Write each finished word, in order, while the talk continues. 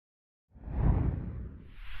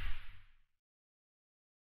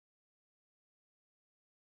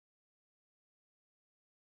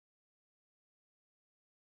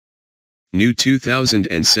New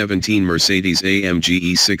 2017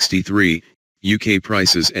 Mercedes-AMG E63, UK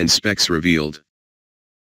prices and specs revealed.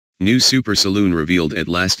 New Super Saloon revealed at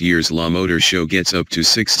last year's La Motor Show gets up to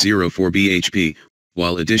 604 bhp,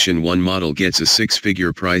 while Edition 1 model gets a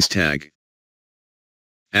six-figure price tag.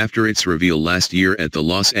 After its reveal last year at the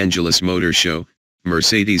Los Angeles Motor Show,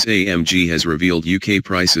 Mercedes-AMG has revealed UK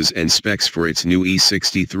prices and specs for its new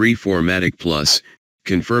E63 4MATIC Plus,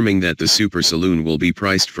 confirming that the Super Saloon will be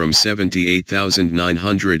priced from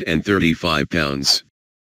 £78,935.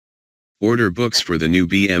 Order books for the new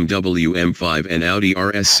BMW M5 and Audi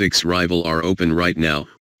RS6 rival are open right now,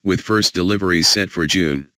 with first deliveries set for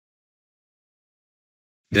June.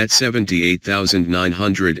 That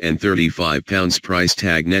 £78,935 price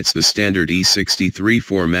tag nets the standard E63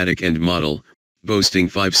 4MATIC and model, boasting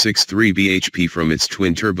 563 bhp from its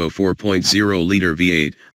twin-turbo 4.0-litre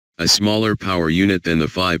V8, a smaller power unit than the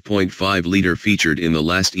 5.5-litre featured in the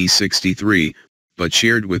last E63, but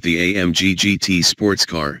shared with the AMG GT sports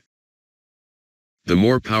car. The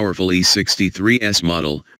more powerful E63S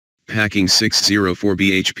model, packing 604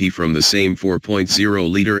 bhp from the same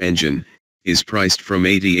 4.0-litre engine, is priced from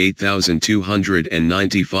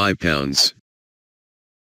 £88,295.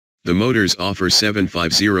 The motors offer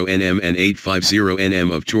 750 Nm and 850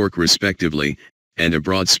 Nm of torque respectively, and a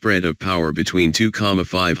broad spread of power between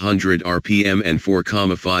 2,500 rpm and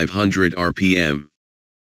 4,500 rpm.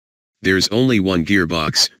 There's only one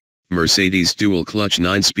gearbox, Mercedes dual-clutch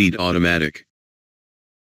 9-speed automatic.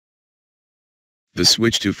 The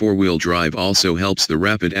switch to four-wheel drive also helps the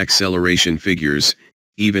rapid acceleration figures.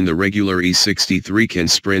 Even the regular E63 can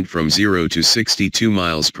sprint from 0 to 62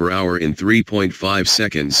 miles per hour in 3.5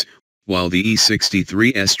 seconds, while the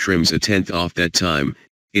E63S trims a tenth off that time.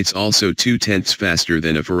 It's also 2/10 faster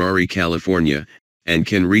than a Ferrari California, and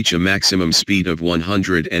can reach a maximum speed of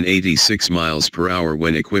 186 miles per hour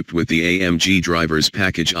when equipped with the AMG driver's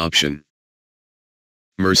package option.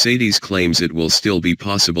 Mercedes claims it will still be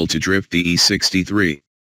possible to drift the E63.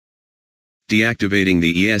 Deactivating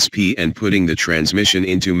the ESP and putting the transmission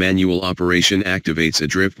into manual operation activates a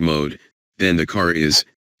drift mode, then the car is,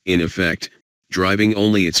 in effect, driving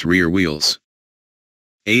only its rear wheels.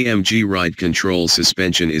 AMG Ride Control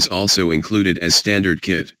suspension is also included as standard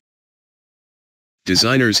kit.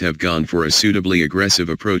 Designers have gone for a suitably aggressive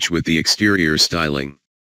approach with the exterior styling.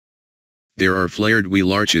 There are flared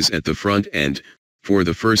wheel arches at the front and, for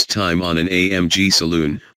the first time on an AMG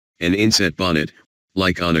Saloon, an inset bonnet,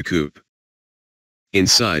 like on a coupe.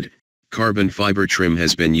 Inside, carbon fiber trim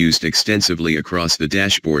has been used extensively across the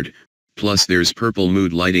dashboard, plus there's purple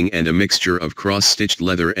mood lighting and a mixture of cross-stitched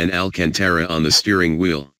leather and Alcantara on the steering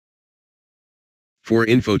wheel. For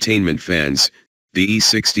infotainment fans, the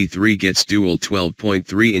E63 gets dual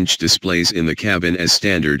 12.3-inch displays in the cabin as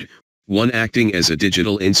standard, one acting as a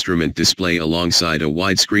digital instrument display alongside a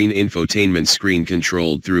widescreen infotainment screen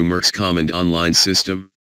controlled through Merc's Command Online system.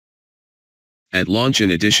 At launch,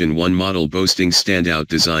 an Edition 1 model boasting standout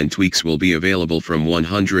design tweaks will be available from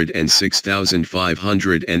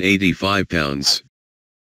 £106,585.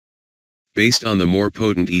 Based on the more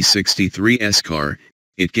potent E63S car,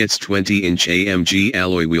 it gets 20-inch AMG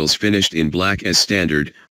alloy wheels finished in black as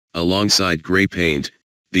standard, alongside grey paint,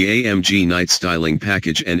 the AMG Night styling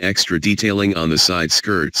package and extra detailing on the side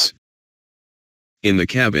skirts. In the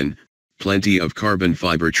cabin, plenty of carbon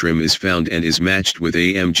fiber trim is found and is matched with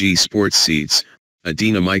AMG sports seats, a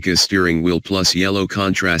Dinamica steering wheel plus yellow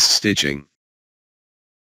contrast stitching.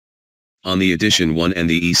 On the Edition 1 and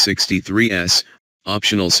the E63S,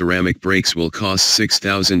 optional ceramic brakes will cost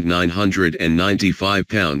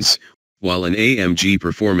 £6,995, while an AMG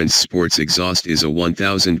Performance Sports exhaust is a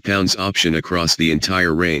 £1,000 option across the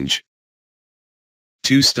entire range.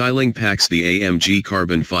 Two styling packs, the AMG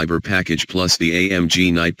Carbon Fiber Package plus the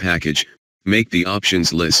AMG Night Package, make the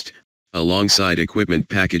options list, alongside equipment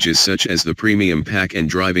packages such as the Premium Pack and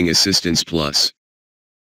Driving Assistance Plus.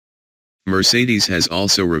 Mercedes has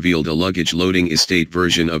also revealed a luggage loading estate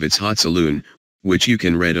version of its Hot Saloon, which you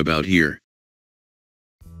can read about here.